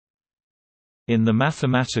In the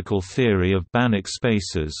mathematical theory of Banach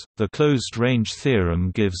spaces, the closed-range theorem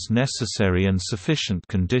gives necessary and sufficient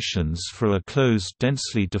conditions for a closed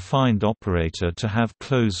densely defined operator to have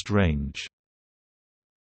closed range.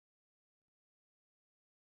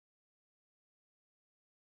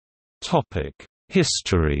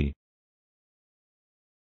 History.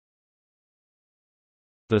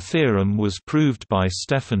 The theorem was proved by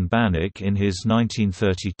Stefan Banach in his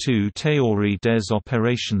 1932 Théorie des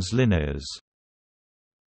opérations linéaires.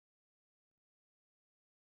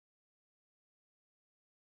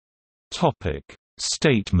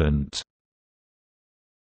 Statement.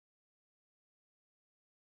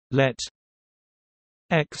 Let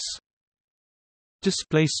x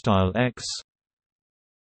 (x)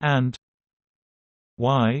 and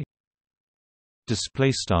y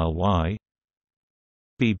 (y)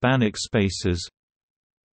 be Banach spaces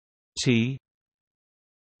T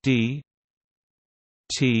D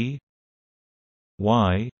T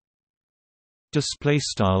Y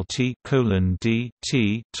 (T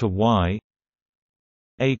T to Y),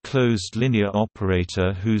 a closed linear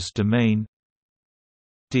operator whose domain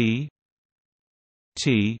D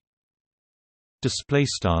T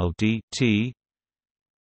D T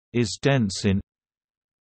is dense in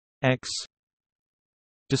X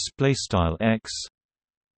 (X)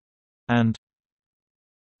 and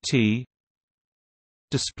T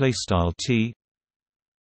T,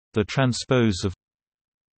 the transpose of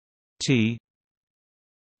T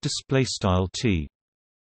T.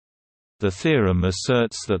 The theorem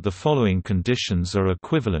asserts that the following conditions are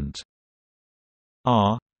equivalent: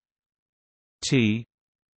 R T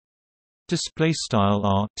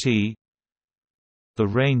R T, the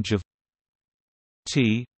range of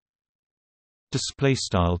T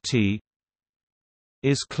T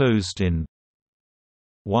is closed in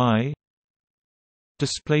Y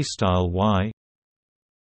Y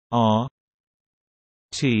R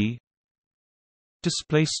T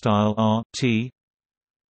R T,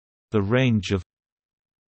 the range of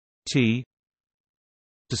T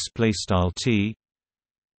T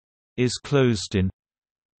is closed in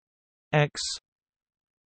X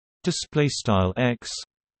X,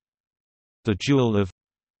 the dual of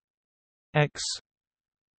X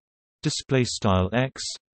X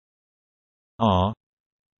R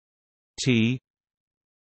T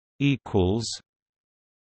equals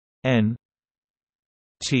N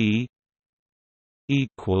T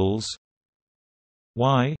equals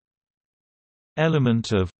Y,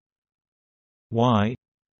 element of Y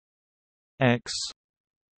X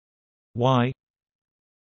Y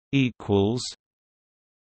equals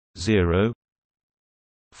 0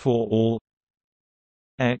 for all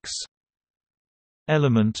X,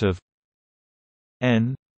 element of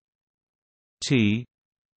N T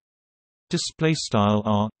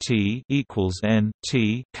R T equals N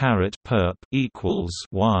T caret perp equals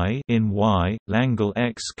Y in Y Langle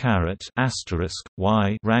X caret asterisk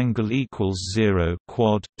Y wrangle equals 0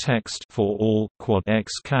 quad text for all quad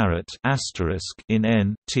X caret asterisk in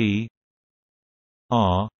N T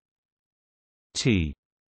R T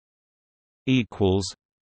equals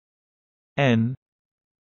N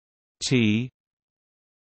T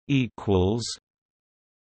equals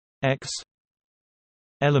X,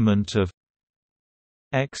 element of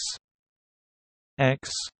X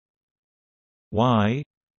X Y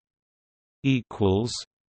equals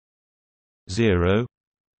 0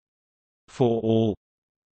 for all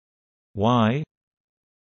Y,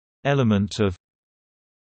 element of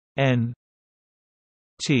N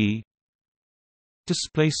T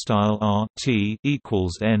R T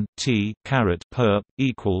equals N T caret perp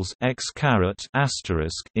equals X caret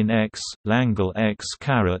asterisk in X Langle X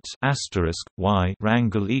caret asterisk Y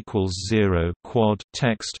wrangle equals 0 quad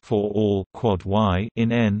text for all quad Y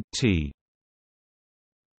in N T.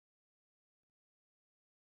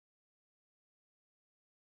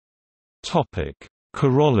 Topic: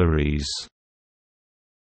 Corollaries.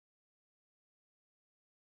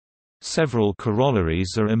 Several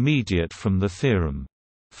corollaries are immediate from the theorem.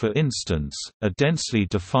 For instance, a densely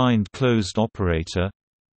defined closed operator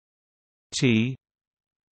T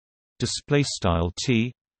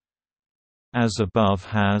T as above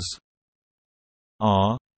has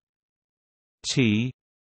R T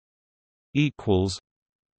equals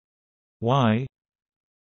Y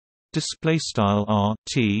R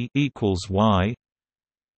T equals Y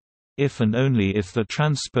if and only if the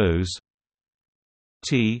transpose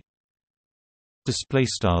T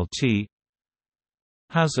T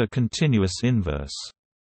has a continuous inverse.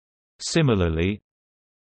 Similarly,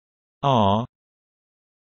 R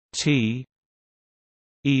T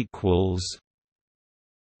equals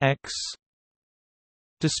X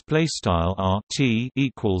R T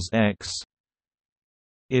equals X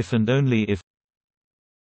if and only if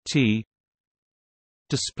T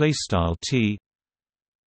T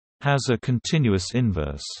has a continuous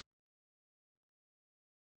inverse.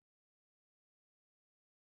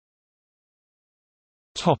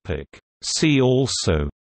 See also: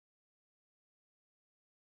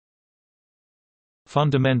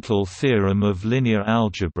 Fundamental theorem of linear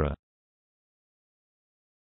algebra.